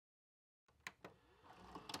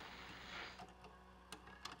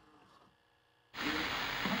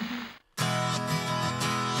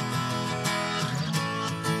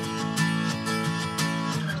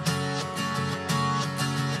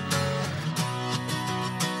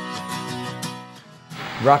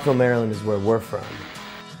Rockville, Maryland is where we're from.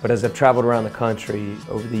 But as I've traveled around the country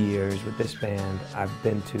over the years with this band, I've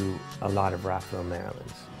been to a lot of Rockville,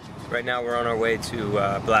 Marylands. Right now we're on our way to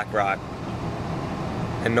Black Rock.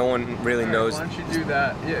 And no one really knows. Why don't you do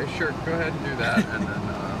that? Yeah, sure. Go ahead and do that, and then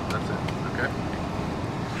that's it. Okay.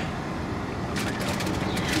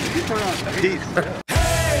 Peace.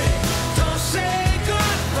 Hey, don't say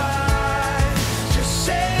goodbye. Just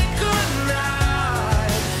say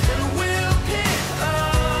goodnight, and we'll pick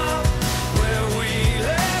up where we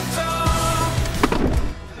left off.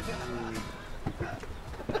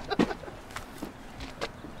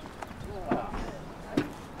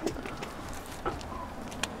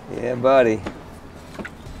 Yeah, buddy.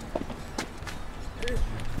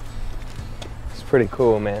 It's pretty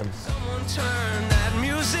cool, man. Someone turn that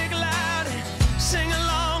music loud and sing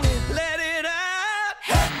along and let it out.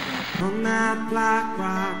 On that Black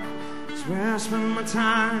Rock is where I spend my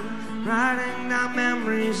time, writing down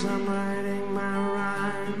memories, I'm writing my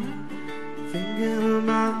rhyme, thinking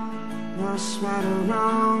about what's right or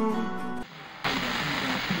wrong.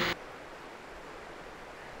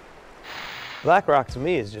 Black Rock to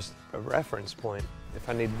me is just a reference point if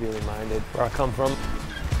I need to be reminded where I come from.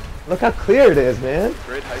 Look how clear it is, man.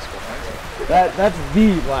 Great high school, huh? That's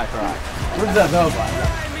the Black Rock. Where does that go, Black Rock?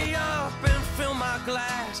 Light me up and fill my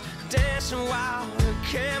glass, dancing while the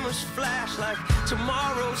cameras flash like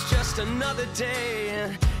tomorrow's just another day,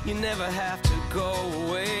 and you never have to go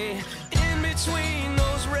away. In between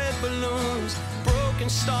those red balloons, broken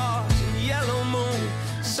stars and yellow moon,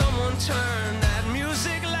 someone turn that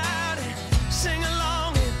music loud and sing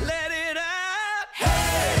along and let it out.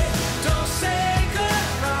 Hey, don't say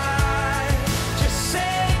goodbye, just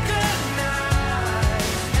say goodnight,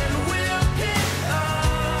 and we'll pick up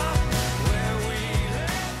where we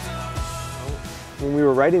left off. When we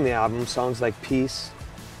were writing the album, songs like Peace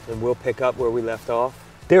and We'll Pick Up Where We Left Off,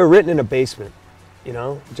 they were written in a basement, you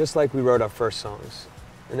know, just like we wrote our first songs.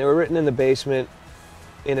 And they were written in the basement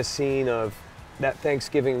in a scene of that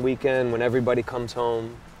Thanksgiving weekend when everybody comes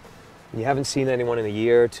home. You haven't seen anyone in a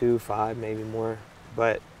year or two, 5, maybe more,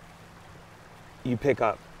 but you pick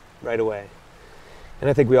up right away. And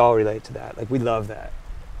I think we all relate to that. Like, we love that.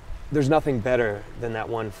 There's nothing better than that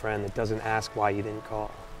one friend that doesn't ask why you didn't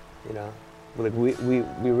call, you know? Like, we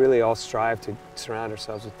really all strive to surround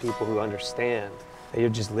ourselves with people who understand that you're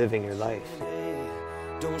just living your life.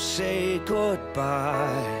 Don't say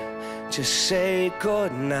goodbye, just say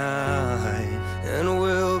goodnight, and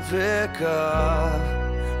we'll pick up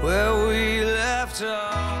where we left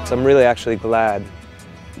off. So I'm really actually glad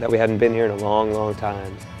that we hadn't been here in a long, long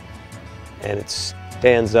time. And it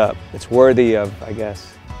stands up. It's worthy of, I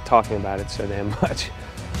guess, talking about it so damn much.